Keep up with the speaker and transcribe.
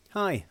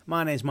Hi,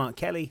 my name's Mark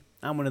Kelly.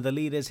 I'm one of the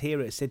leaders here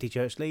at City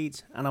Church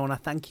Leeds, and I want to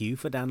thank you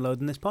for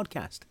downloading this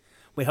podcast.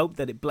 We hope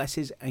that it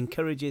blesses,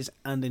 encourages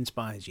and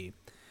inspires you.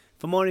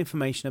 For more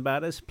information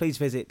about us, please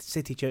visit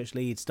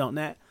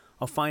citychurchleeds.net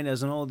or find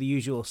us on all the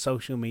usual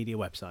social media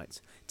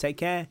websites. Take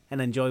care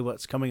and enjoy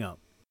what's coming up.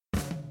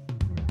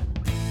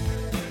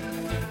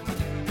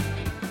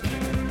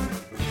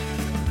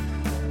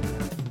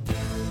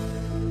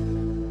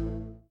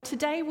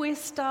 Today we're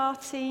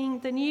starting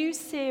the new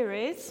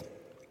series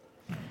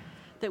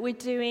that we're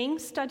doing,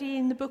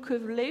 studying the book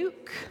of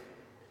Luke.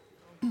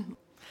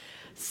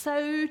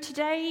 So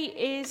today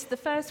is the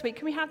first week.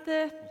 Can we have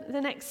the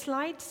next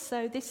slide?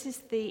 So this is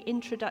the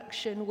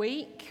introduction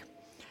week.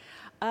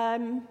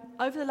 Over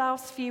the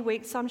last few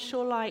weeks, I'm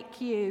sure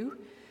like you,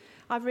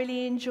 I've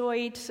really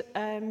enjoyed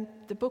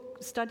the book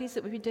studies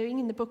that we've been doing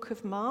in the book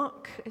of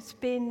Mark. It's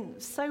been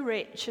so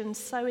rich and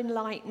so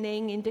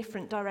enlightening in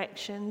different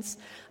directions.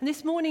 And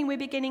this morning we're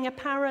beginning a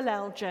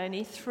parallel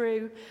journey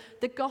through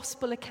the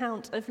gospel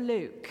account of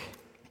Luke.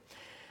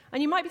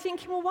 And you might be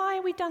thinking, well, why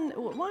are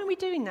we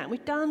doing that?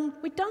 We've done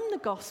the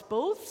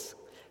gospels,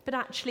 but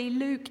actually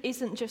Luke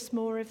isn't just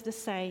more of the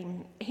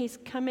same. He's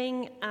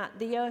coming at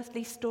the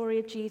earthly story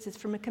of Jesus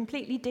from a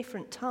completely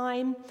different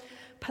time,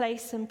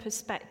 place and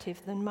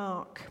perspective than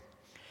Mark.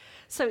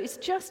 So it's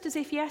just as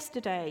if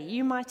yesterday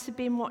you might have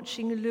been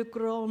watching Le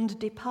Grand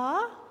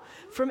Départ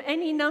from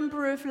any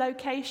number of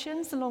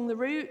locations along the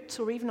route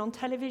or even on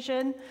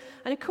television,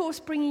 and of course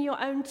bringing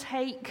your own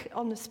take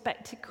on the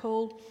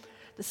spectacle,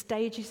 the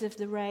stages of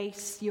the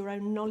race, your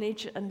own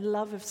knowledge and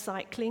love of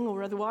cycling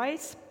or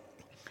otherwise.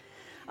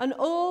 And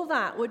all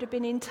that would have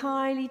been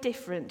entirely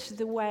different to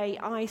the way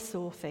I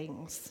saw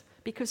things,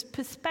 because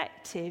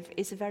perspective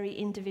is a very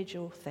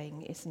individual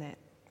thing, isn't it?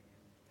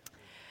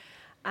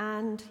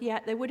 And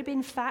yet there would have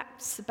been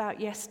facts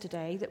about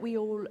yesterday that we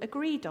all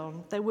agreed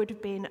on. There would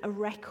have been a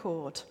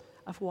record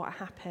of what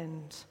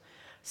happened.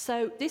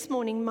 So this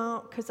morning,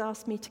 Mark has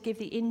asked me to give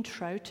the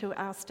intro to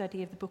our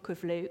study of the book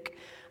of Luke.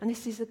 And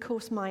this is, of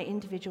course, my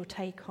individual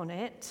take on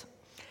it.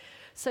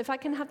 So if I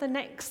can have the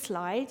next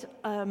slide,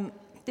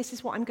 this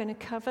is what I'm going to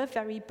cover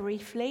very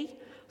briefly.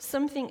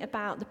 Something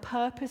about the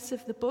purpose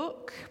of the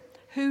book,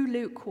 who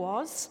Luke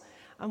was,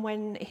 and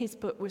when his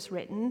book was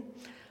written,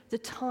 the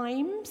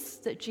times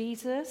that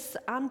Jesus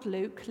and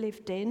Luke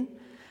lived in,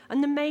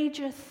 and the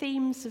major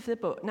themes of the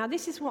book. Now,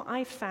 this is what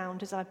I've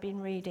found as I've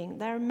been reading.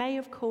 There may,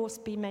 of course,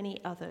 be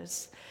many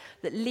others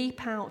that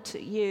leap out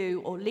at you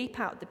or leap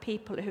out at the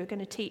people who are going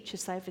to teach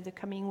us over the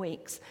coming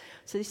weeks.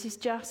 So this is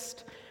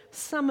just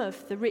some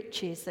of the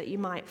riches that you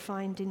might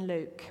find in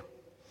Luke.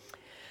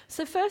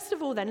 So first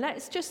of all, then,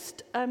 let's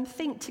just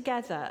think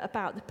together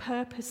about the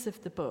purpose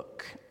of the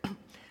book.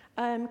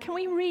 Can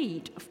we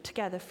read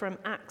together from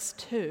Acts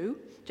 2,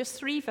 just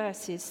 3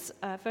 verses,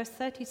 verse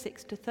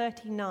 36 to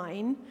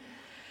 39,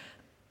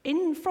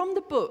 from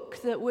the book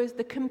that was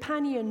the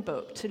companion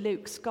book to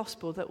Luke's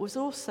Gospel that was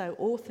also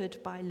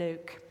authored by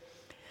Luke.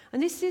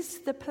 And this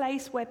is the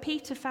place where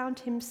Peter found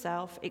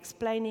himself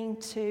explaining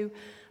to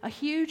a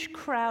huge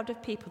crowd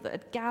of people that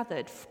had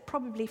gathered,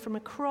 probably from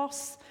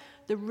across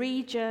the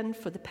region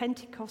for the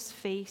Pentecost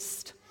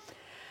feast.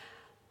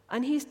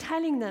 And he's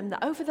telling them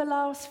that over the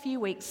last few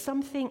weeks,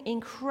 something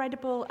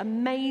incredible,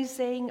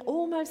 amazing,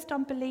 almost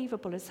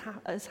unbelievable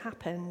has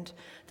happened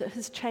that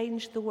has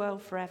changed the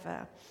world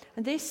forever.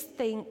 And this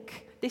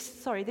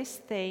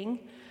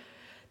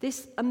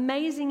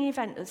amazing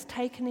event that's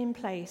taken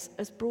place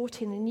has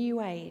brought in a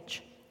new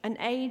age, an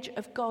age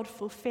of God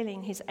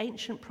fulfilling his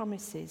ancient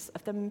promises,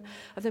 of them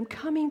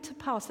coming to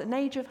pass, an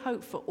age of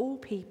hope for all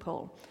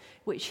people,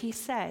 which he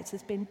says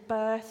has been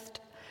birthed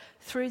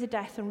through the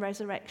death and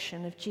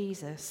resurrection of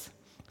Jesus.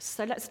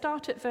 So let's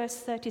start at verse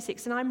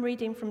 36, and I'm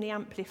reading from the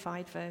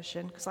Amplified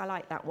version because I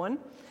like that one.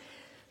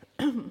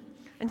 And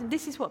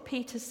this is what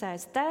Peter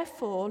says: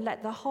 "Therefore,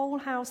 let the whole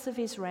house of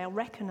Israel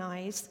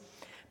recognize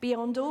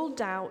beyond all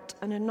doubt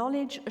and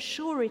acknowledge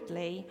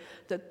assuredly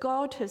that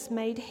God has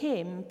made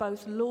him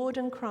both Lord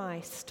and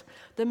Christ,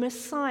 the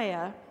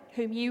Messiah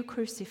whom you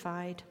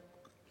crucified."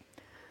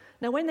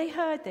 Now, when they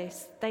heard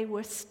this, they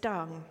were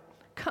stung,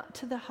 cut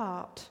to the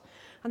heart.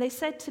 And they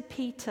said to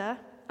Peter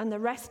and the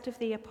rest of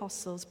the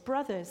apostles,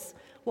 "Brothers,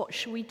 what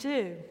shall we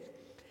do?"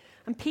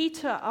 And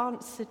Peter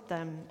answered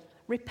them,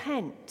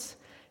 "Repent,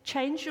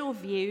 change your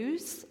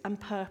views and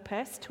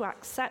purpose to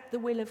accept the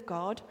will of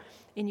God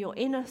in your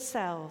inner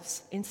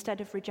selves instead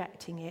of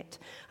rejecting it,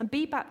 and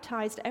be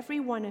baptized every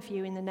one of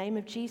you in the name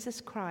of Jesus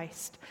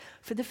Christ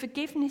for the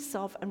forgiveness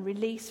of and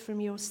release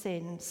from your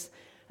sins,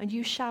 and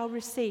you shall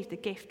receive the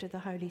gift of the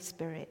Holy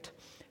Spirit.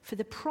 For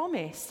the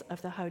promise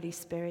of the Holy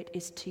Spirit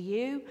is to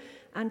you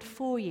and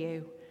for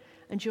you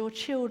and your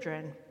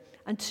children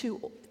and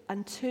to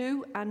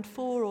and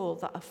for all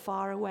that are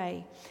far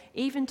away,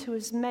 even to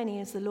as many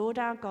as the Lord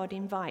our God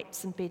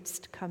invites and bids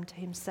to come to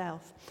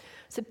himself."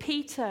 So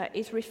Peter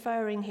is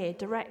referring here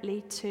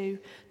directly to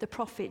the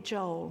prophet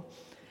Joel,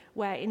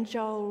 where in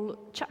Joel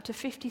chapter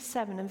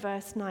 57 and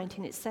verse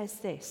 19 it says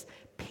this: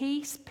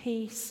 "Peace,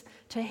 peace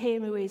to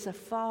him who is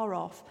afar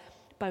off,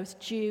 both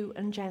Jew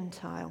and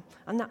Gentile.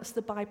 And that's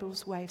the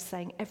Bible's way of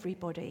saying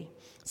everybody.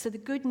 So the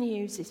good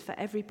news is for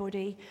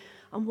everybody.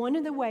 And one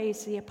of the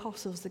ways the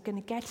apostles are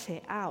going to get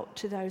it out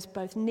to those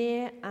both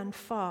near and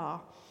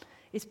far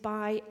is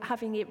by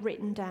having it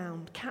written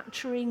down,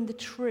 capturing the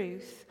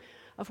truth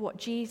of what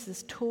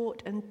Jesus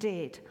taught and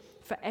did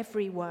for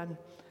everyone,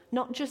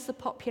 not just the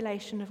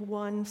population of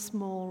one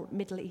small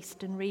Middle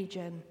Eastern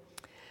region,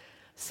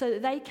 so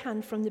that they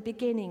can, from the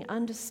beginning,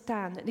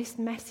 understand that this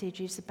message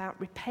is about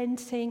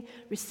repenting,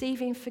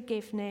 receiving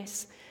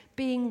forgiveness,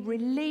 being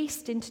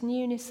released into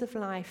newness of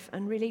life,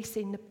 and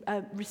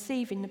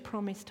receiving the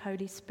promised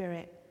Holy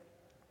Spirit.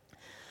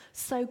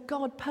 So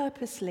God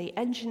purposely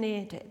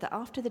engineered it that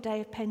after the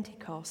day of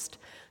Pentecost,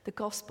 the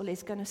gospel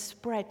is going to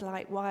spread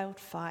like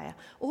wildfire.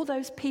 All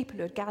those people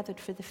who had gathered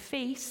for the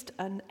feast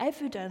and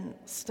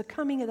evidence the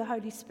coming of the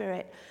Holy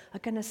Spirit are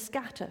going to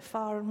scatter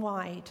far and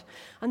wide.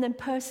 And then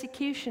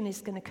persecution is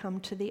going to come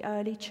to the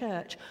early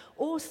church,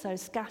 also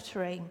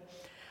scattering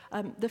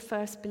the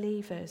first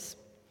believers.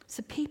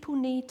 So people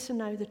need to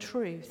know the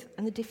truth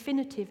and the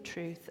definitive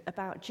truth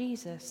about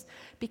Jesus,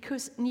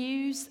 because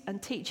news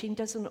and teaching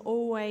doesn't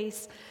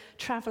always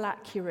travel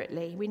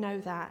accurately. We know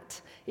that.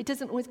 It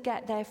doesn't always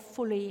get there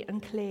fully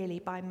and clearly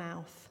by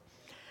mouth.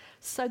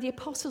 So the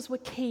apostles were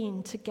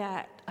keen to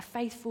get a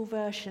faithful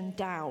version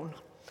down,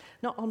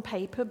 not on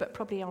paper, but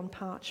probably on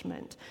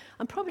parchment.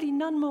 And probably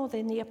none more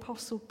than the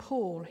Apostle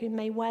Paul, who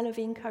may well have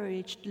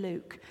encouraged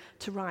Luke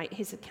to write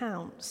his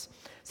accounts.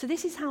 So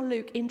this is how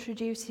Luke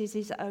introduces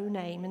his own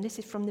name, and this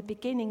is from the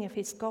beginning of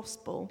his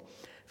gospel,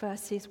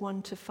 verses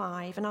 1 to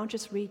 5, and I'll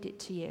just read it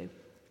to you.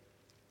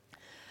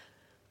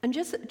 And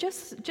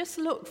just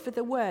look for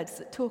the words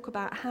that talk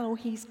about how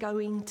he's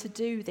going to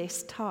do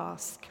this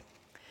task.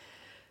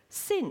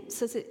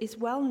 Since, as it is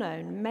well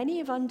known, many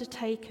have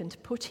undertaken to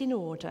put in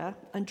order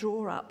and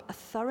draw up a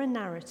thorough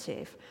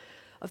narrative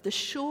of the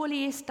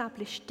surely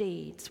established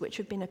deeds which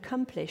have been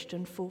accomplished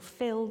and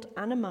fulfilled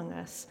and among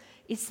us,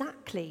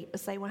 exactly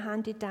as they were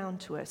handed down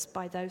to us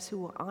by those who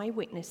were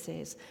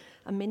eyewitnesses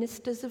and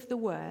ministers of the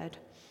word,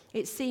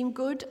 it seemed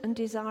good and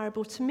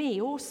desirable to me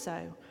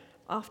also,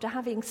 after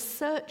having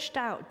searched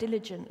out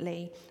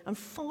diligently and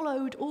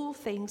followed all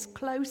things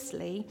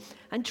closely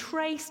and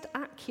traced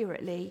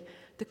accurately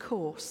the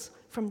course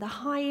from the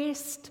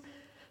highest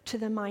to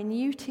the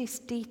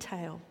minutest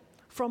detail,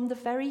 from the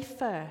very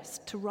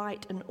first, to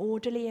write an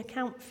orderly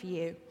account for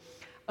you,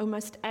 O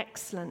most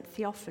excellent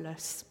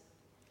Theophilus.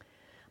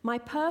 My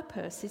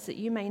purpose is that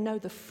you may know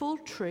the full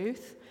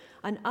truth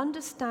and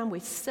understand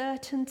with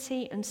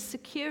certainty and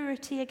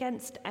security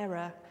against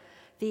error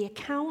the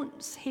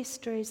accounts,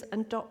 histories,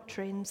 and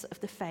doctrines of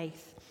the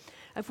faith,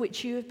 of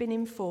which you have been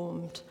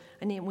informed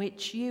and in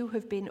which you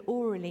have been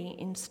orally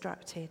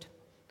instructed.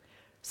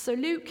 So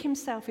Luke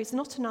himself is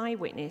not an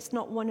eyewitness,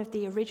 not one of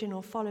the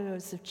original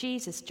followers of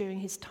Jesus during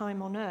his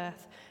time on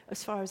earth,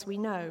 as far as we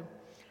know.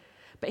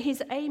 But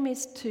his aim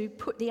is to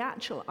put the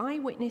actual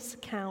eyewitness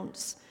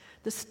accounts,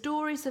 the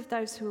stories of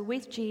those who were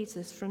with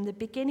Jesus from the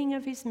beginning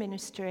of his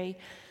ministry,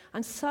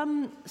 and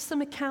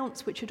some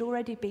accounts which had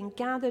already been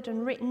gathered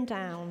and written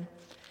down,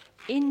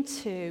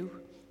 into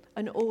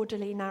an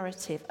orderly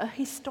narrative, a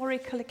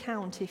historical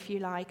account, if you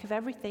like, of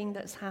everything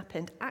that's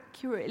happened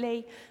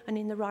accurately and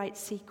in the right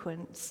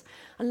sequence.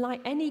 And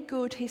like any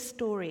good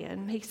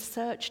historian, he's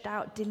searched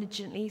out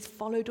diligently, he's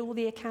followed all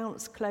the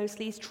accounts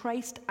closely, he's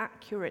traced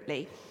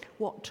accurately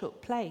what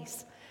took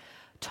place.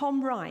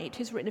 Tom Wright,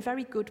 who's written a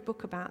very good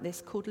book about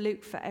this called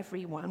Luke for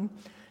Everyone,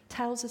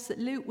 tells us that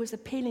Luke was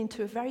appealing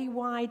to a very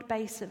wide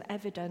base of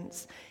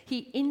evidence.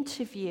 He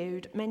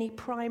interviewed many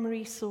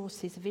primary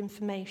sources of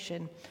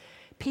information,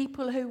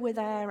 people who were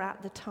there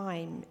at the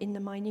time in the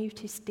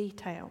minutest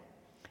detail.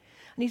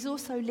 And he's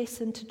also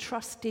listened to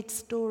trusted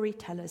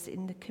storytellers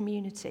in the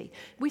community.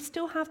 We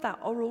still have that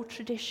oral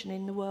tradition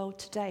in the world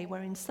today,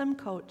 where in some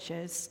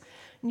cultures,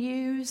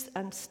 news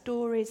and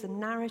stories and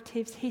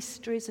narratives,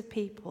 histories of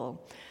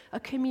people are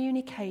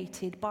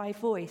communicated by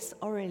voice,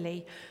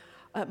 orally,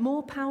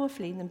 more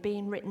powerfully than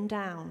being written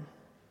down.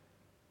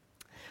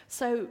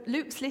 So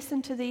Luke's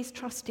listened to these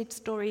trusted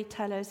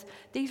storytellers,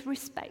 these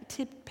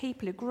respected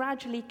people who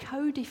gradually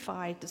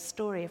codified the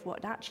story of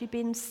what had actually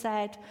been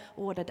said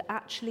or what had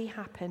actually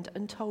happened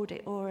and told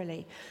it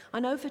orally.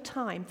 And over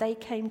time, they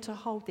came to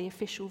hold the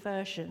official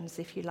versions,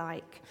 if you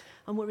like,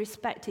 and were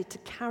respected to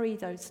carry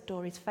those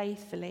stories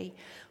faithfully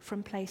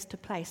from place to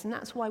place. And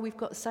that's why we've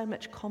got so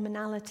much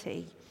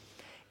commonality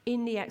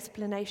in the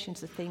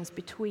explanations of things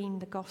between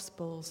the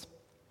Gospels.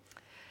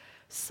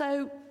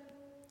 So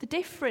the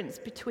difference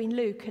between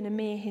Luke and a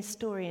mere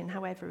historian,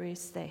 however,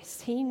 is this.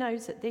 He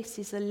knows that this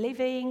is a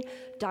living,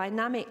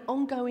 dynamic,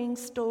 ongoing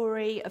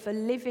story of a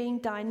living,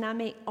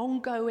 dynamic,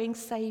 ongoing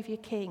Saviour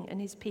King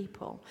and his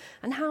people.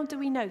 And how do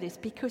we know this?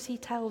 Because he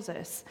tells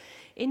us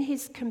in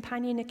his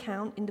companion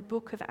account in the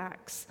book of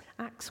Acts,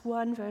 Acts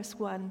 1, verse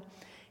 1,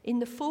 in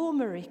the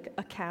former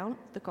account,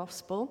 the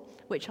Gospel,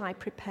 which I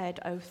prepared,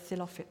 O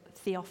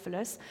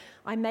Theophilus,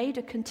 I made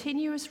a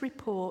continuous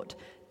report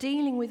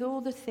dealing with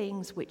all the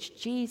things which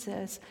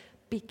Jesus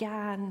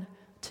began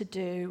to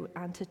do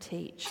and to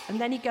teach. And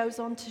then he goes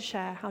on to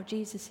share how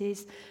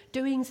Jesus'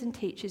 doings and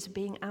teachings are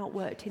being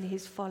outworked in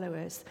his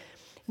followers,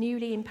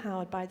 newly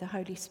empowered by the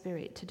Holy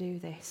Spirit to do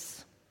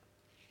this.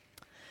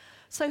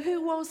 So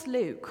who was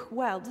Luke?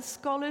 Well, the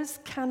scholars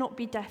cannot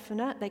be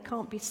definite, they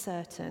can't be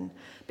certain,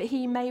 but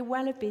he may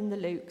well have been the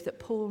Luke that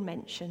Paul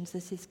mentions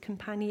as his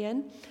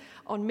companion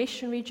on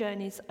missionary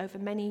journeys over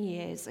many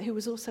years, who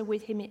was also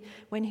with him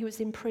when he was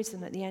in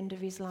prison at the end of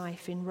his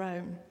life in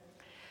Rome.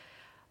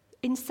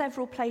 In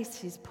several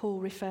places, Paul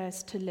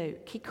refers to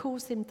Luke. He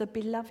calls him the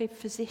beloved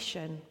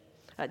physician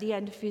at the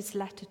end of his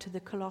letter to the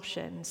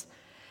Colossians.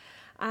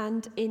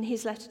 And in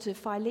his letter to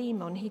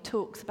Philemon, he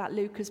talks about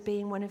Luke as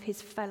being one of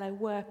his fellow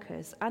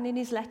workers. And in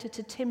his letter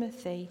to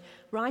Timothy,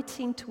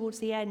 writing towards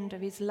the end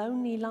of his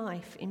lonely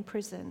life in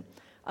prison,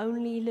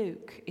 only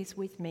Luke is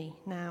with me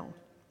now.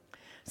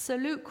 So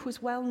Luke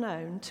was well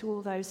known to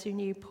all those who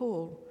knew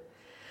Paul.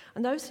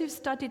 And those who've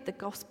studied the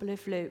Gospel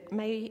of Luke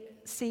may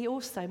see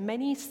also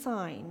many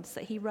signs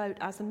that he wrote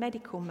as a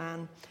medical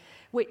man,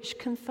 which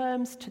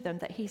confirms to them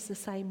that he's the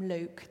same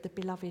Luke, the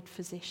beloved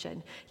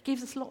physician. He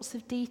gives us lots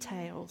of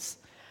details,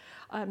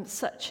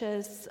 such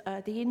as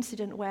the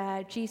incident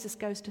where Jesus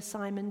goes to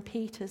Simon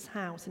Peter's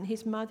house and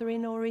his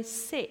mother-in-law is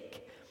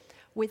sick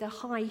with a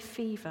high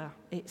fever,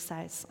 it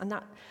says. And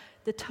that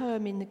the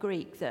term in the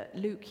Greek that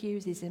Luke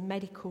uses, a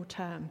medical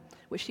term,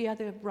 which the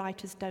other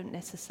writers don't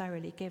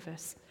necessarily give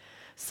us.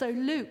 So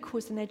Luke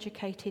was an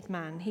educated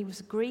man. He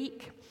was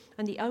Greek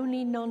and the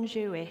only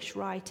non-Jewish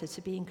writer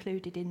to be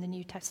included in the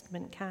New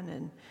Testament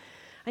canon.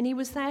 And he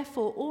was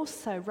therefore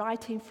also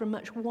writing for a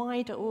much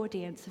wider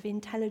audience of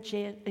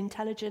intelligent,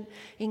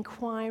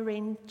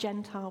 inquiring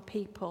Gentile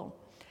people.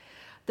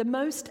 The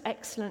most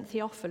excellent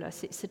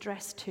Theophilus it's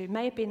addressed to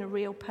may have been a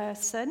real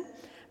person,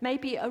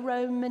 maybe a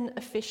Roman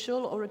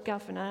official or a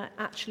governor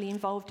actually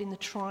involved in the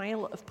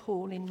trial of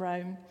Paul in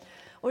Rome.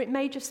 Or it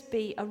may just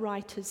be a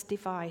writer's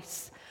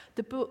device,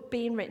 the book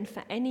being written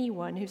for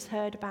anyone who's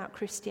heard about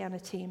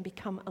Christianity and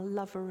become a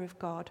lover of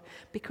God,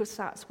 because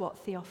that's what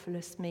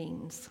Theophilus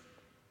means.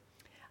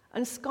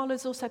 And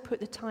scholars also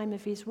put the time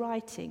of his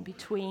writing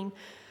between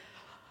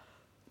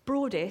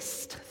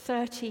broadest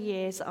 30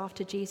 years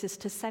after Jesus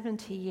to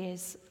 70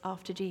 years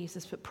after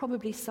Jesus, but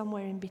probably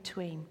somewhere in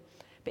between.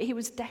 But he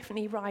was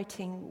definitely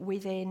writing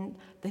within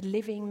the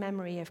living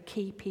memory of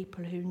key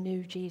people who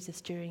knew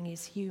Jesus during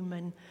his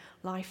human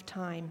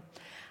lifetime,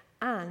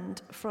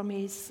 and from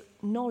his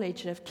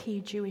knowledge of key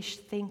Jewish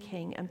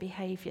thinking and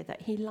behavior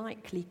that he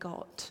likely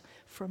got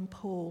from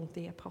Paul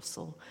the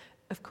Apostle,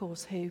 of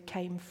course, who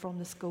came from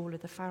the school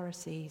of the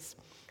Pharisees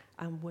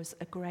and was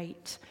a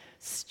great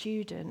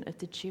student of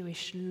the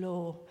Jewish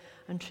law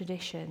and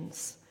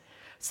traditions.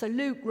 So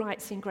Luke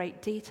writes in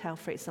great detail,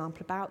 for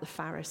example, about the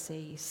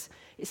Pharisees.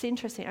 It's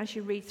interesting, as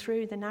you read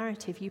through the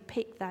narrative, you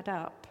pick that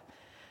up.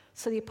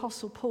 So the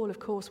Apostle Paul, of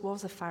course,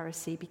 was a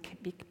Pharisee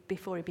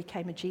before he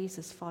became a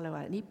Jesus follower,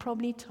 and he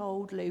probably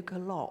told Luke a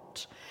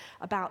lot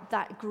about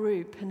that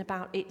group and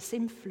about its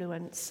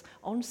influence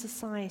on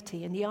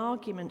society and the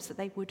arguments that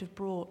they would have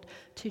brought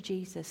to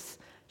Jesus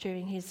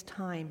during his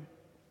time.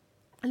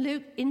 And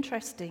Luke,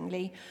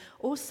 interestingly,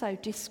 also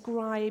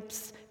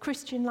describes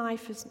Christian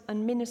life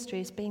and ministry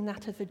as being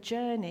that of a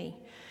journey.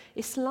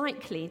 It's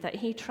likely that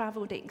he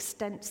travelled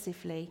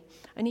extensively,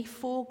 and he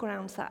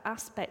foregrounds that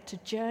aspect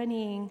of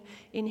journeying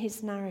in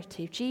his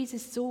narrative.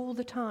 Jesus is all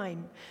the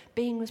time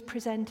being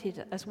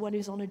presented as one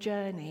who's on a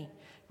journey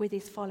with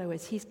his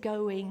followers. He's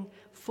going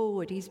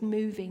forward, he's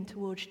moving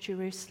towards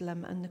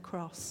Jerusalem and the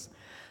cross.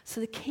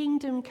 So the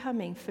kingdom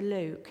coming for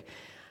Luke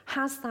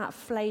has that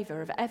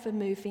flavour of ever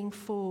moving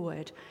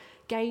forward,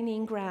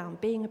 gaining ground,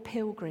 being a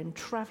pilgrim,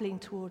 travelling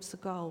towards the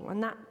goal.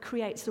 And that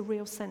creates a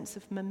real sense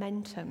of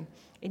momentum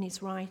in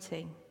his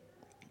writing.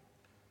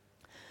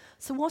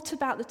 So what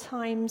about the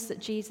times that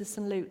Jesus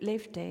and Luke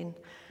lived in?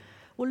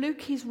 Well,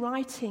 Luke is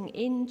writing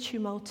in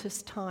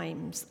tumultuous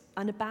times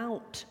and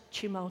about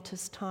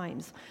tumultuous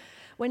times.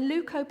 When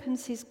Luke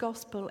opens his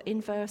gospel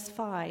in verse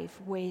 5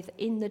 with,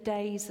 "In the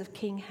days of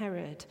King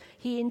Herod,"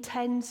 he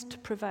intends to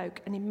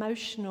provoke an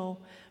emotional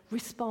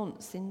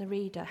response in the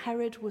reader.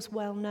 Herod was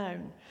well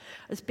known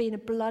as being a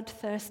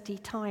bloodthirsty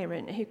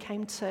tyrant who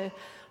came to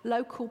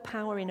local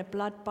power in a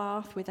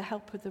bloodbath with the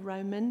help of the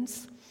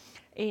Romans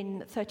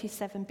in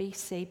 37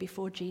 BC,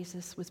 before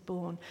Jesus was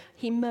born.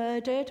 He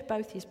murdered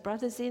both his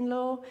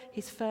brothers-in-law,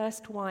 his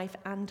first wife,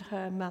 and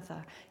her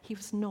mother. He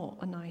was not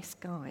a nice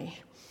guy.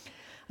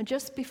 And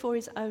just before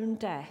his own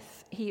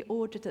death, he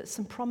ordered that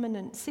some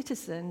prominent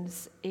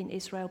citizens in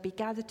Israel be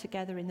gathered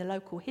together in the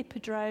local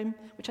hippodrome,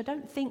 which I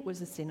don't think was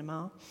a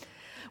cinema,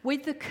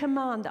 with the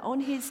command that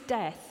on his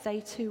death, they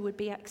too would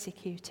be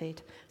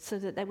executed, so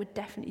that there would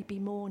definitely be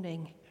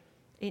mourning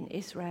in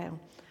Israel.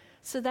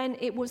 So then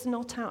it was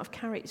not out of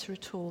character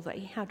at all that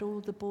he had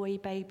all the boy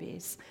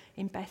babies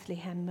in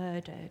Bethlehem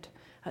murdered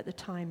at the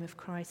time of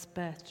Christ's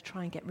birth to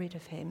try and get rid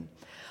of him.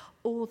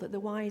 Or that the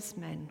wise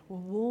men were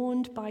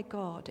warned by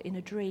God in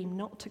a dream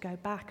not to go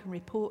back and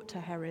report to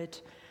Herod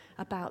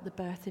about the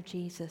birth of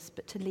Jesus,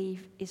 but to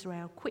leave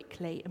Israel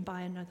quickly and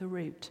by another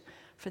route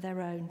for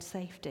their own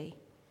safety.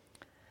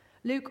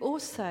 Luke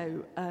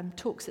also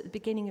talks at the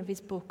beginning of his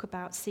book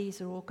about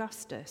Caesar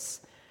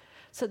Augustus.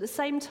 So at the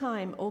same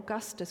time,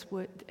 Augustus,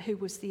 who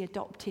was the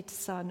adopted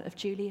son of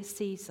Julius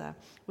Caesar,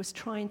 was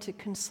trying to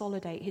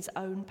consolidate his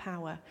own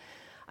power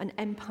and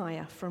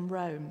empire from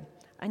Rome.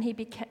 And he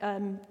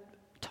became,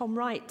 Tom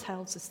Wright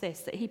tells us this,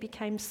 that he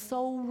became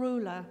sole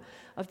ruler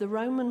of the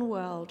Roman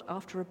world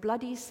after a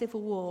bloody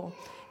civil war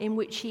in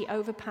which he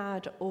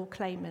overpowered all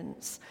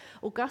claimants.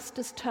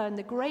 Augustus turned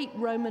the great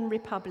Roman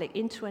Republic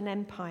into an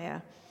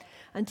empire,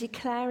 and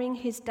declaring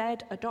his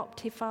dead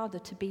adoptive father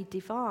to be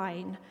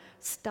divine,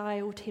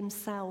 styled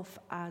himself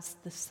as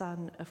the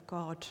Son of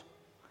God.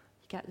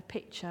 You get the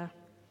picture?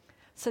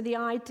 So the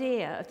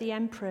idea of the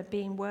emperor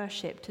being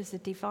worshipped as a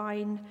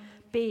divine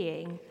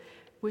being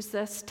was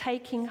thus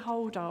taking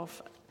hold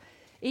of.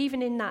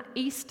 Even in that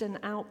eastern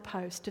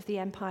outpost of the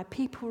empire,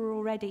 people were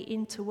already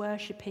into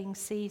worshipping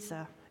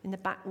Caesar in the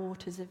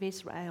backwaters of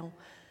Israel.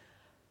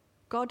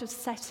 God was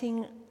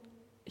setting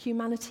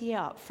humanity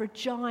up for a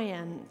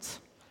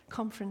giant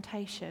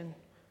confrontation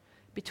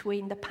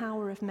between the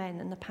power of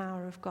men and the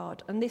power of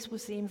God. And this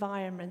was the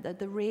environment that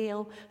the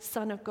real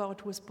Son of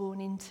God was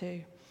born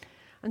into.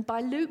 And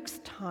by Luke's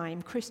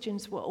time,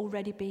 Christians were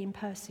already being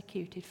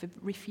persecuted for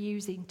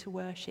refusing to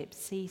worship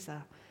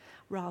Caesar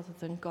rather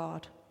than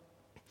God.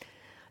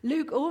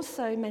 Luke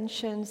also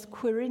mentions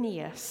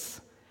Quirinius.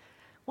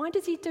 Why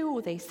does he do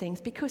all these things?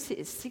 Because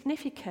it's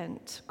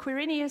significant.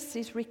 Quirinius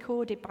is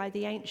recorded by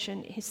the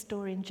ancient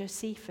historian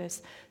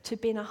Josephus to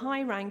have been a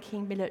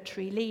high-ranking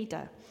military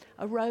leader,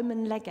 a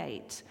Roman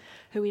legate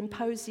who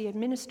imposed the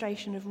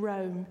administration of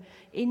Rome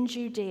in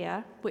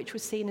Judea, which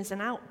was seen as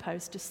an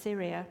outpost of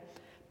Syria,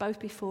 both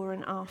before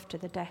and after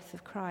the death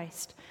of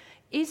Christ.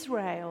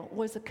 Israel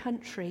was a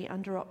country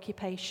under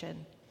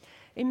occupation.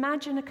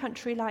 Imagine a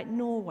country like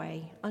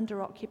Norway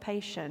under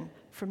occupation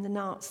from the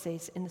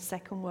Nazis in the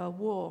Second World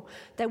War.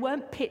 There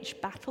weren't pitched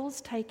battles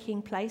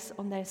taking place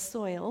on their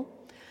soil,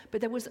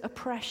 but there was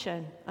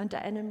oppression under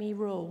enemy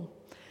rule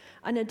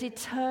and a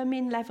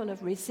determined level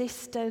of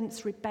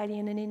resistance,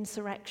 rebellion, and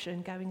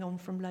insurrection going on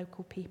from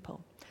local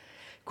people.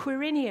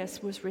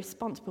 Quirinius was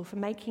responsible for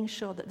making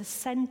sure that the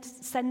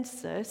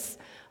census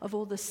of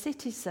all the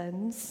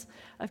citizens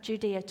of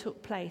Judea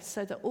took place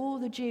so that all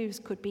the Jews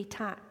could be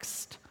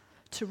taxed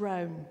to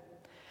Rome.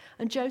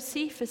 And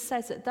Josephus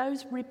says that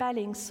those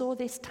rebelling saw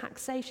this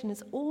taxation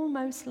as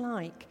almost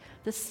like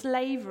the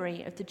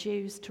slavery of the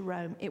Jews to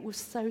Rome. It was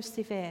so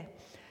severe.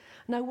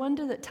 No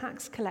wonder that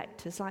tax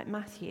collectors like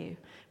Matthew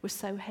were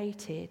so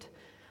hated.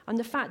 And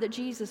the fact that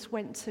Jesus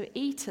went to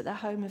eat at the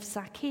home of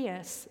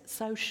Zacchaeus,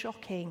 so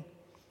shocking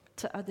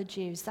to other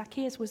Jews.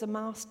 Zacchaeus was a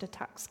master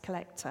tax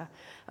collector,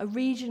 a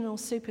regional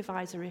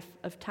supervisor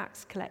of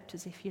tax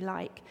collectors, if you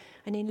like,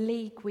 and in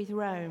league with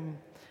Rome,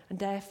 and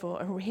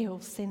therefore a real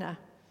sinner.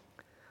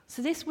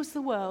 So this was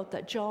the world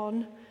that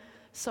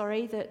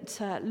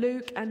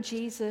Luke and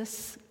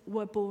Jesus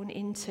were born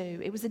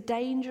into. It was a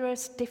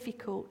dangerous,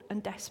 difficult,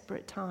 and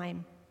desperate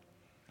time.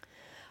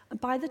 And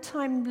by the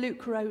time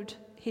Luke wrote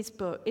his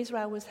book,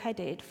 Israel was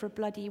headed for a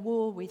bloody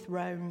war with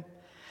Rome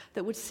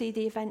that would see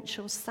the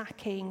eventual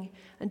sacking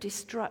and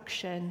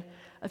destruction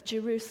of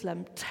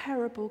Jerusalem,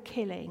 terrible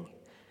killing.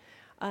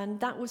 And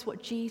that was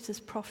what Jesus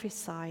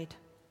prophesied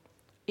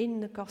in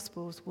the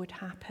Gospels would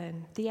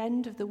happen. The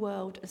end of the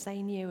world as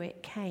they knew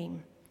it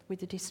came with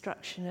the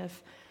destruction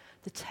of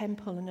the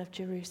temple and of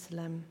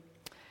Jerusalem.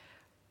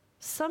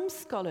 Some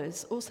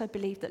scholars also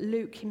believe that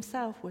Luke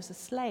himself was a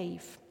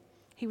slave.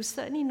 He was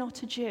certainly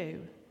not a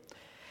Jew.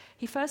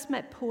 He first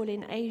met Paul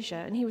in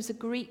Asia, and he was a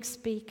Greek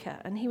speaker,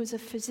 and he was a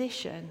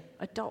physician,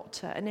 a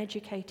doctor, an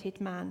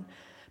educated man.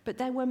 But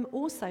there were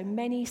also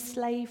many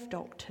slave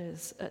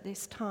doctors at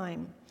this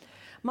time.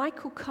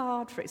 Michael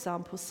Card, for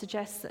example,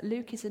 suggests that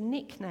Luke is a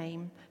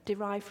nickname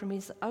derived from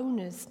his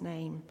owner's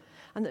name,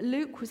 and that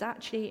Luke was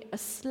actually a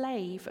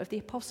slave of the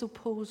Apostle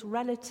Paul's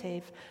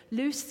relative,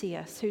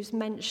 Lucius, who's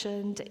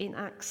mentioned in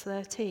Acts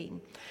 13,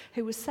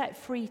 who was set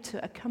free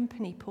to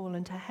accompany Paul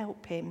and to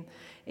help him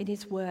in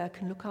his work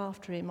and look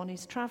after him on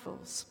his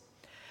travels.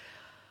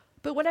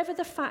 But whatever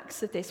the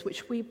facts of this,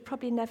 which we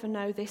probably never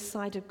know this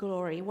side of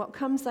glory, what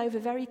comes over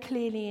very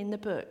clearly in the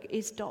book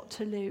is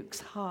Dr.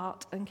 Luke's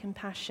heart and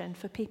compassion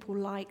for people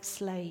like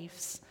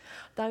slaves,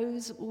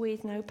 those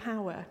with no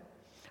power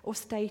or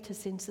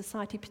status in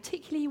society,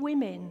 particularly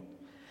women,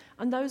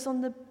 and those on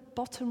the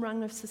bottom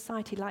rung of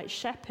society like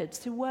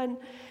shepherds who weren't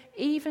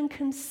even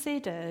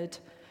considered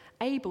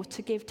able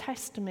to give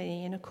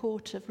testimony in a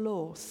court of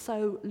law,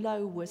 so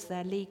low was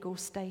their legal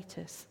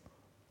status.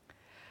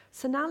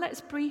 So now let's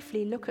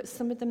briefly look at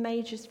some of the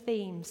major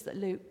themes that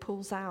Luke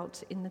pulls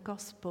out in the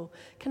gospel.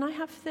 Can I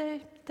have the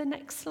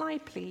next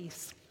slide,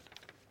 please?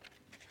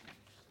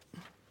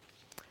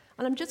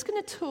 And I'm just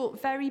going to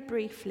talk very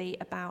briefly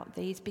about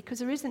these because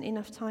there isn't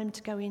enough time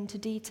to go into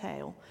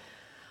detail.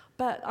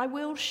 But I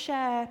will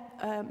share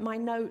my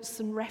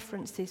notes and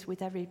references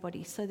with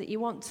everybody so that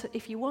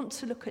if you want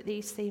to look at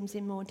these themes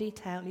in more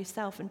detail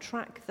yourself and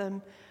track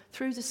them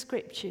through the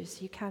scriptures,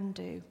 you can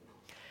do.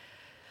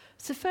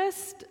 So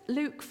first,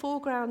 Luke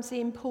foregrounds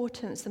the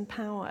importance and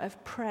power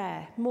of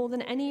prayer. More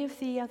than any of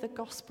the other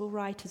gospel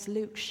writers,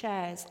 Luke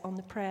shares on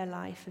the prayer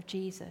life of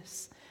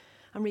Jesus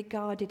and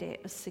regarded it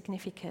as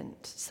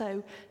significant.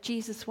 So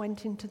Jesus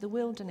went into the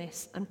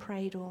wilderness and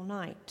prayed all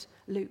night,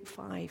 Luke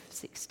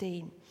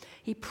 5:16.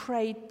 He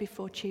prayed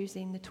before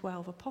choosing the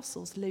 12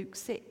 apostles, Luke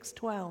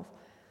 6:12.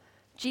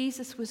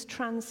 Jesus was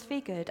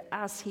transfigured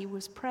as he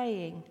was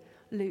praying,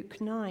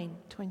 Luke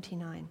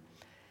 9:29.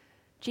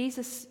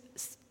 Jesus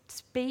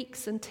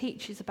speaks and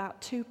teaches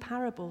about 2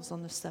 parables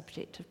on the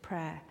subject of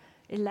prayer,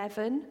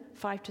 11,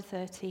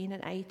 5-13,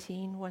 and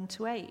 18,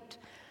 1-8.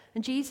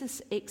 And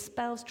Jesus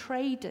expels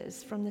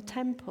traders from the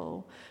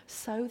temple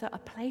so that a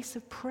place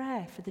of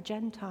prayer for the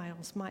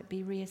Gentiles might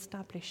be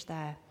re-established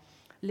there,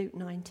 Luke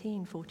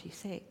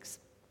 19:46.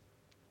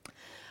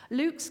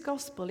 Luke's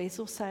gospel is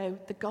also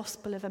the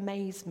gospel of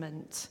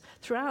amazement.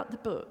 Throughout the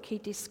book, he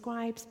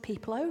describes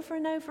people over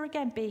and over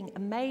again being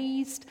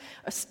amazed,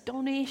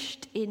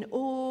 astonished, in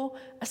awe,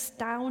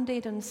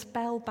 astounded, and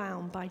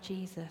spellbound by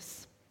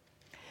Jesus.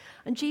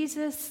 And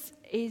Jesus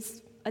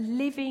is a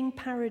living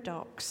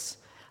paradox,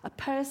 a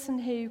person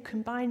who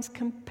combines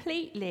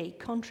completely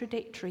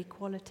contradictory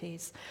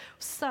qualities.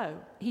 So,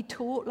 he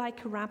taught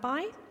like a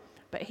rabbi,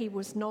 but he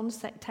was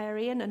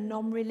non-sectarian and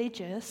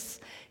non-religious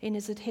in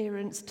his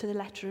adherence to the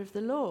letter of the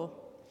law.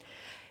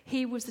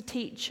 He was a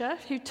teacher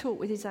who taught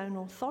with his own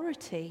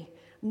authority,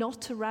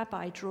 not a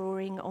rabbi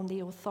drawing on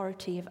the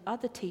authority of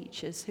other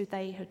teachers who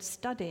they had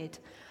studied.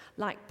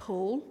 Like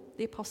Paul,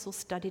 the apostle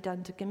studied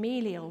under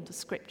Gamaliel, the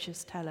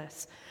scriptures tell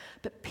us.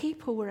 But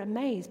people were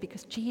amazed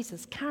because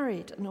Jesus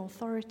carried an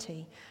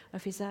authority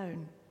of his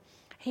own.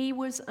 He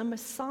was a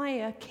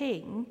Messiah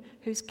king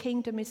whose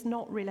kingdom is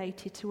not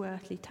related to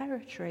earthly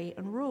territory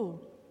and rule.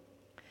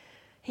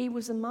 He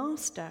was a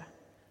master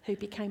who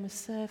became a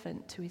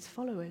servant to his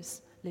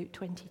followers, Luke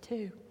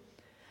 22.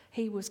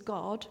 He was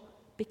God,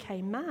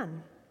 became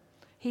man.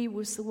 He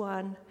was the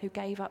one who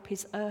gave up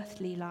his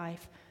earthly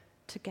life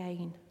to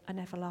gain an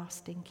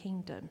everlasting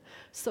kingdom.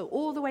 So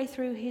all the way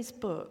through his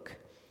book,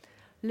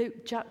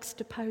 Luke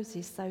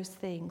juxtaposes those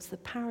things, the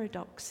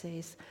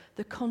paradoxes,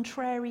 the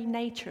contrary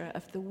nature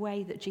of the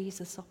way that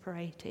Jesus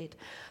operated,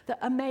 that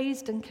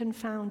amazed and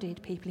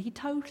confounded people. He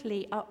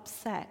totally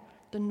upset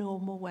the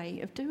normal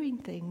way of doing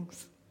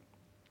things.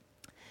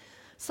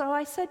 So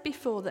I said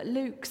before that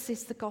Luke's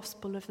is the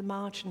gospel of the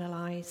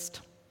marginalised.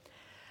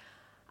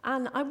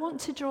 And I want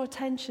to draw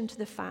attention to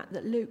the fact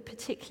that Luke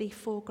particularly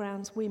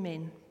foregrounds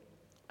women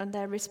and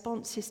their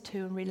responses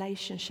to and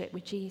relationship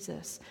with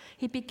Jesus.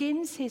 He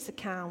begins his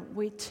account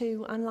with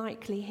 2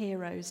 unlikely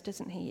heroes,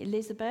 doesn't he?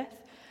 Elizabeth,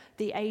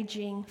 the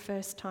aging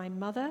first-time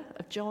mother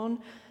of John,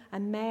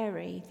 and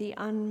Mary, the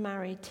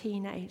unmarried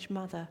teenage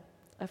mother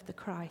of the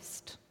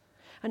Christ.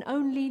 And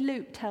only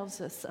Luke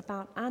tells us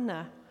about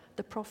Anna,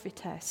 the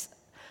prophetess,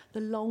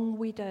 the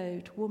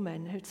long-widowed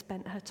woman who'd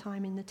spent her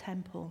time in the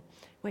temple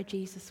where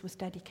Jesus was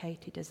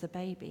dedicated as a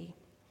baby.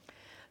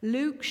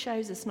 Luke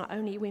shows us not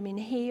only women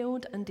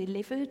healed and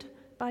delivered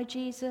by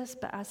Jesus,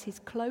 but as his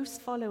close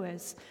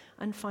followers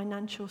and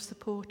financial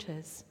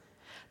supporters.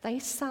 They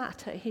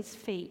sat at his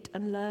feet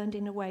and learned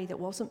in a way that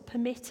wasn't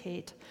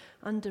permitted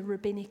under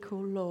rabbinical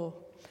law.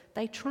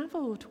 They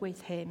travelled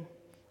with him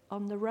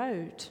on the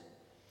road.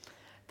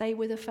 They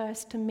were the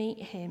first to meet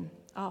him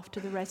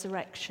after the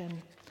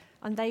resurrection,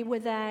 and they were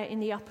there in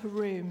the upper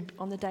room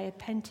on the day of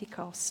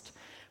Pentecost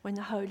when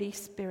the Holy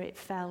Spirit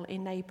fell,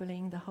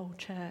 enabling the whole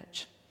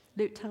church.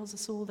 Luke tells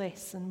us all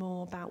this and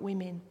more about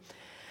women.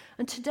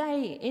 And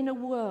today, in a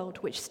world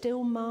which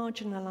still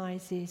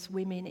marginalises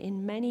women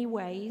in many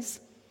ways,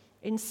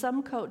 in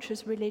some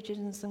cultures,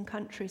 religions and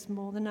countries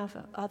more than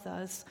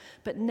others,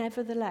 but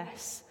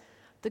nevertheless,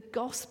 the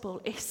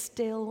gospel is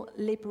still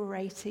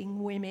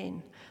liberating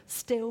women,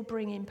 still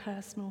bringing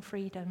personal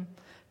freedom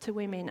to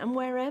women. And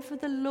wherever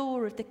the law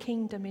of the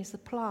kingdom is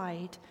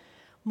applied,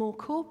 more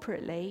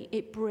corporately,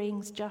 it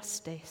brings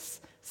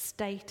justice,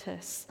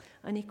 status,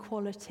 and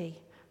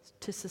equality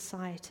to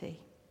society.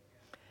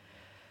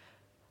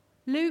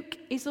 Luke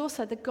is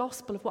also the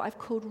gospel of what I've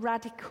called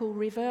radical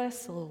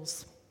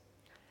reversals.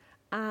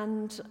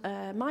 And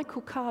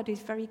Michael Card is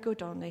very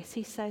good on this.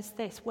 He says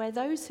this: where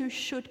those who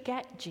should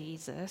get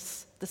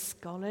Jesus, the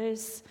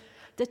scholars,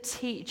 the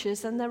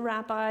teachers and the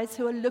rabbis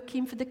who are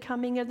looking for the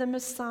coming of the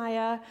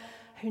Messiah,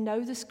 who know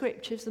the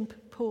scriptures and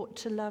purport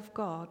to love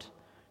God,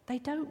 they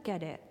don't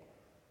get it.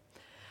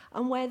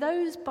 And where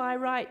those by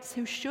rights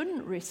who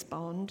shouldn't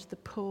respond, the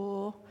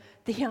poor,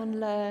 the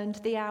unlearned,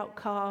 the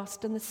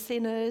outcast, and the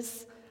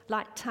sinners,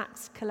 like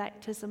tax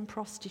collectors and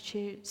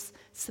prostitutes,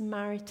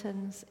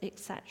 Samaritans,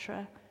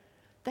 etc.,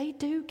 they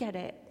do get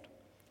it.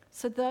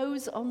 So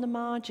those on the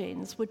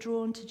margins were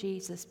drawn to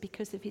Jesus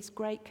because of his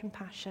great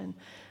compassion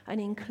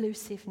and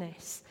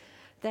inclusiveness.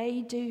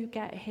 They do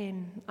get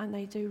him and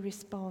they do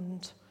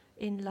respond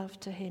in love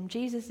to him.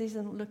 Jesus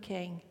isn't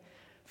looking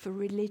for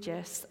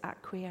religious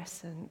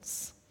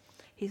acquiescence.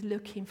 He's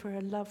looking for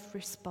a love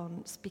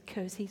response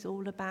because he's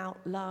all about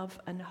love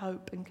and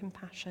hope and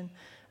compassion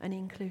and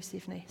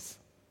inclusiveness.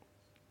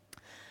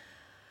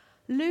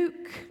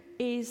 Luke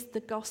is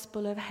the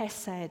gospel of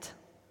Hesed.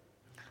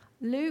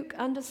 Luke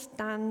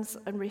understands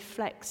and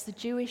reflects the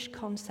Jewish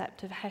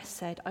concept of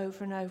Hesed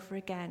over and over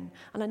again.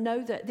 And I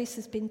know that this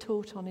has been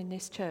taught on in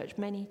this church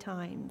many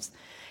times.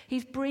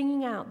 He's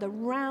bringing out the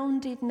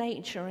rounded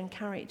nature and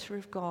character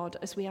of God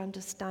as we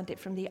understand it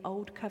from the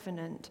Old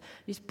Covenant.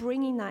 He's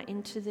bringing that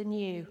into the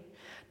New.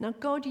 Now,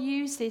 God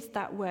uses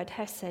that word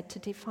Hesed to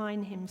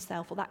define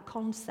himself, or that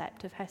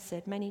concept of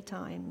Hesed, many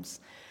times.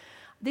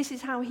 This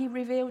is how he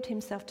revealed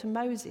himself to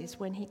Moses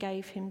when he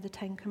gave him the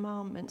Ten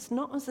Commandments,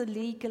 not as a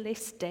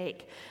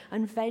legalistic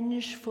and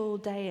vengeful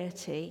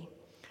deity,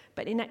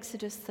 but in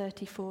Exodus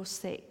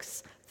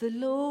 34:6, the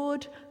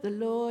Lord,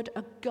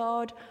 a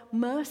God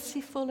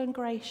merciful and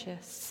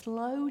gracious,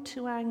 slow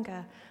to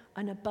anger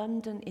and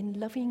abundant in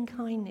loving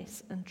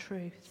kindness and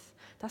truth.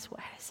 That's what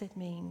Hesed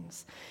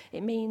means.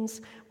 It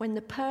means when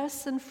the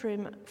person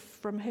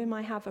from whom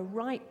I have a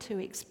right to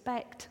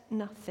expect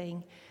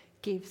nothing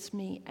gives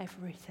me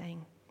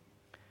everything.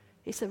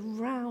 It's a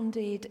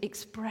rounded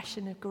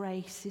expression of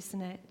grace,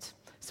 isn't it?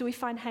 So we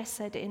find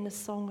Hesed in the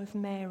Song of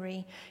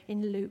Mary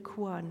in Luke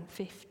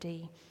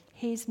 1:50.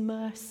 His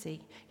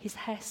mercy, his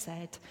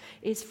Hesed,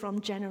 is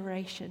from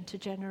generation to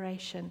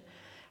generation.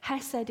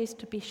 Hesed is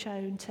to be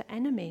shown to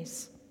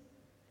enemies.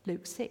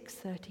 Luke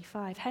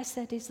 6:35.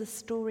 Hesed is the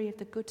story of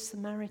the Good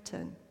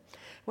Samaritan,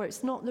 where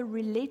it's not the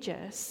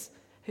religious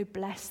who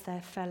bless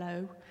their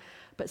fellow,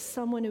 but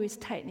someone who is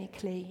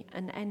technically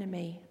an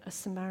enemy, a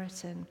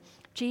Samaritan.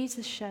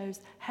 Jesus shows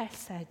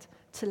Hesed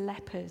to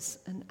lepers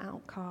and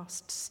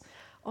outcasts.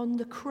 On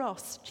the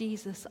cross,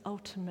 Jesus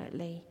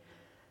ultimately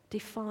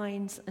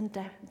defines and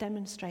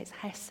demonstrates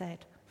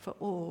Hesed for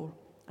all,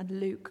 and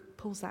Luke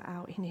pulls that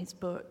out in his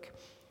book.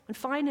 And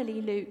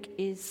finally, Luke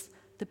is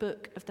the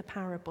book of the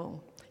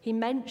parable. He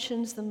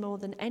mentions them more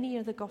than any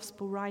other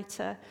gospel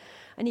writer,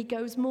 and he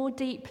goes more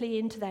deeply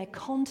into their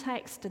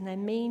context and their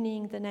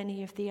meaning than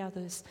any of the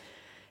others.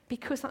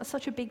 Because that's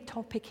such a big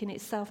topic in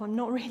itself, I'm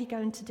not really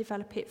going to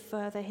develop it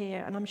further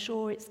here, and I'm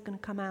sure it's going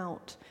to come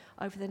out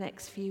over the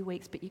next few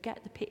weeks, but you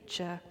get the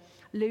picture.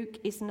 Luke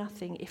is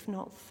nothing if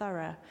not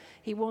thorough.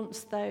 He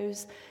wants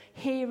those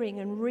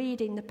hearing and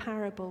reading the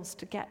parables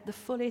to get the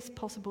fullest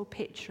possible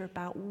picture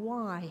about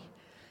why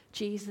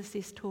Jesus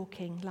is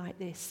talking like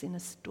this in a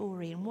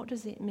story, and what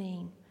does it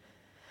mean?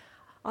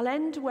 I'll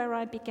end where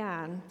I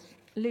began,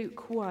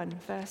 Luke 1,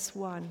 verse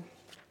 1.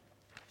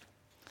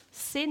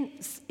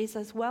 Since is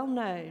as well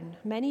known,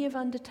 many have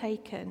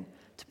undertaken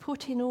to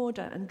put in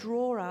order and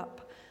draw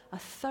up a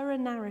thorough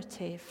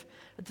narrative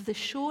of the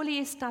surely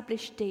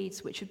established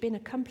deeds which have been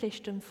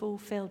accomplished and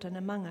fulfilled and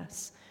among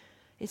us,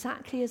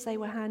 exactly as they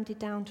were handed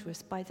down to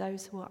us by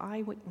those who are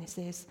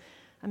eyewitnesses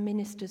and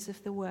ministers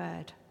of the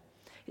word.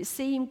 It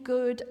seemed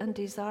good and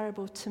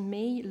desirable to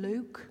me,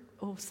 Luke,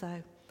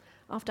 also,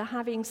 after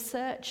having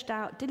searched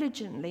out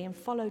diligently and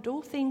followed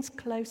all things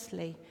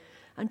closely,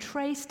 and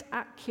traced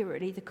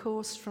accurately the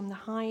course from the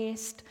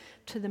highest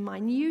to the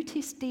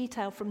minutest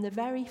detail from the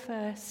very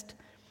first,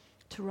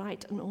 to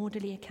write an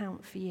orderly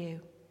account for you.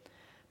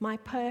 My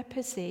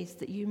purpose is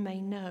that you may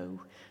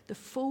know the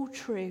full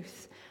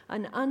truth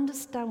and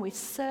understand with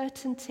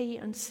certainty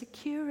and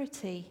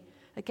security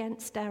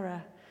against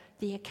error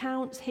the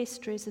accounts,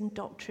 histories, and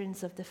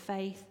doctrines of the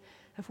faith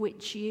of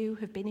which you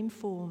have been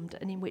informed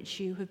and in which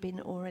you have been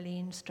orally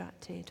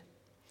instructed.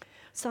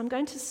 So I'm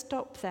going to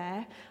stop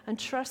there and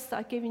trust that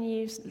I've given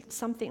you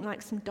something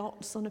like some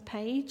dots on a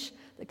page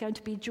that are going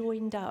to be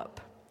joined up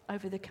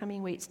over the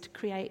coming weeks to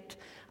create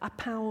a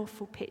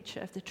powerful picture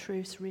of the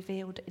truths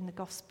revealed in the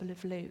Gospel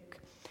of Luke.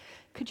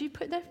 Could you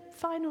put the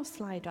final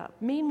slide up?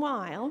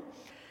 Meanwhile,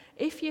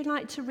 if you'd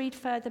like to read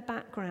further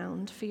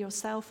background for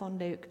yourself on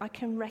Luke, I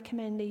can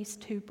recommend these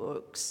two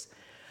books.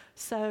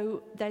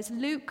 So there's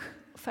Luke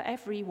for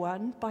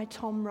Everyone by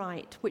Tom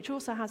Wright, which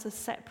also has a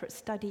separate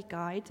study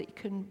guide that you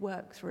can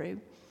work through,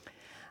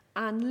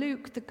 and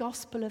Luke, the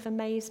Gospel of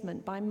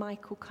Amazement by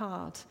Michael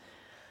Card.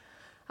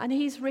 And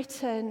he's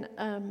written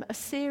a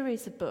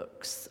series of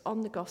books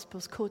on the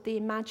Gospels called the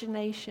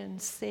Imagination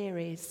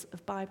series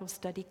of Bible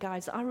study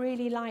guides. I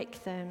really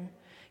like them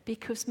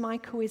because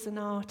Michael is an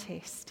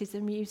artist. He's a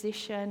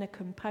musician, a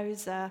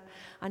composer,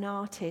 an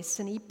artist,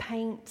 and he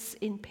paints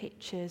in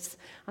pictures,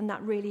 and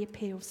that really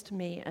appeals to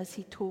me as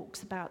he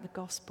talks about the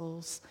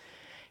Gospels.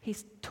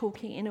 He's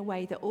talking in a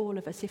way that all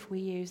of us, if we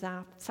use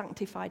our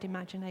sanctified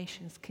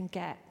imaginations, can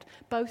get.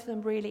 Both of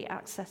them really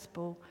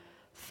accessible,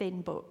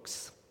 thin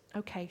books.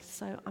 Okay,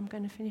 so I'm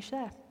going to finish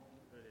there.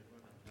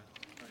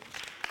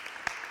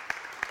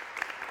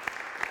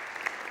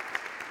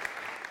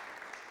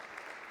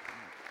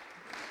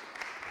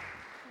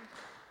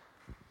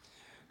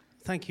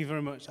 Thank you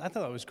very much. I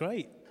thought that was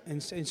great.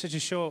 In such a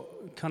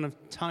short kind of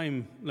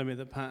time limit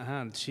that Pat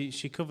had,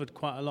 she covered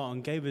quite a lot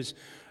and gave us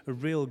a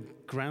real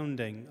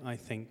grounding, I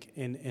think,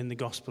 in the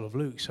Gospel of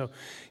Luke. So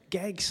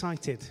get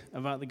excited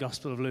about the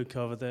Gospel of Luke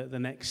over the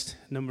next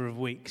number of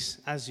weeks,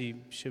 as you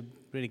should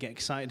really get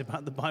excited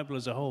about the Bible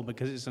as a whole,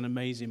 because it's an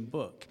amazing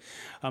book.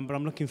 But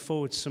I'm looking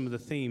forward to some of the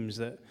themes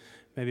that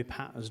maybe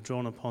Pat has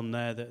drawn upon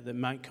there that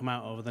might come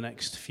out over the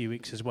next few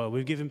weeks as well.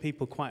 We've given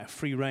people quite a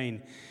free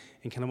rein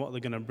in kind of what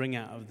they're going to bring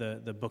out of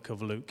the book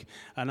of Luke.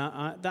 And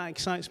that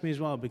excites me as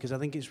well, because I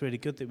think it's really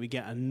good that we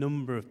get a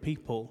number of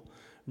people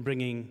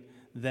bringing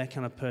their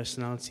kind of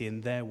personality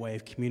and their way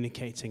of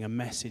communicating a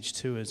message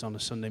to us on a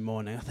Sunday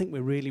morning. I think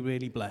we're really,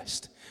 really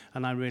blessed,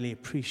 and I really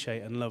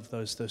appreciate and love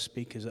those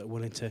speakers that are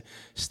willing to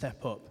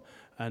step up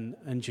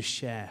and just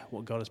share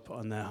what God has put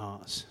on their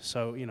hearts.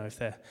 So, if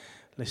they're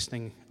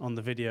listening on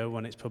the video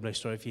when it's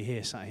published, or if you're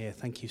here, sat here,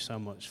 thank you so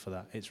much for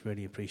that. It's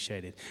really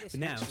appreciated.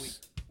 This house,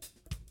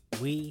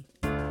 we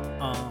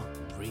are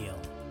real.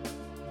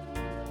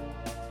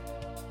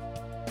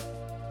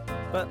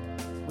 But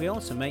we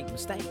also make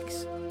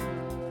mistakes.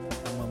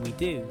 And when we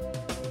do,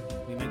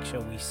 we make sure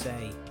we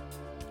say,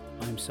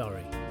 I'm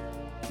sorry.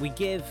 We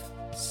give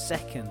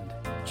second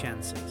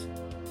chances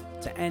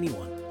to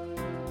anyone.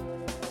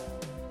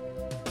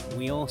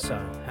 We also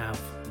have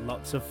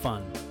lots of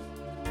fun.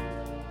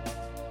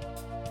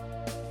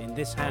 In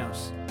this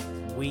house,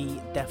 we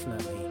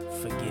definitely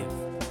forgive.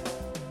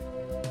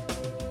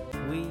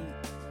 We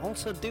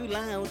also do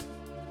loud.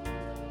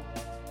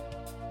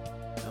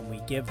 And we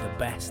give the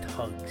best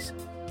hugs.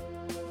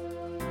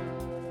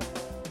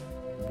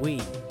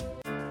 We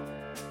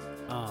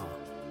are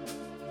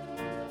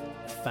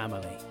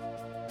family.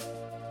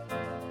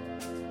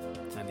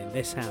 And in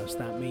this house,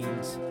 that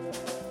means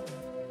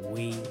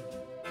we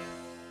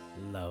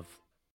love.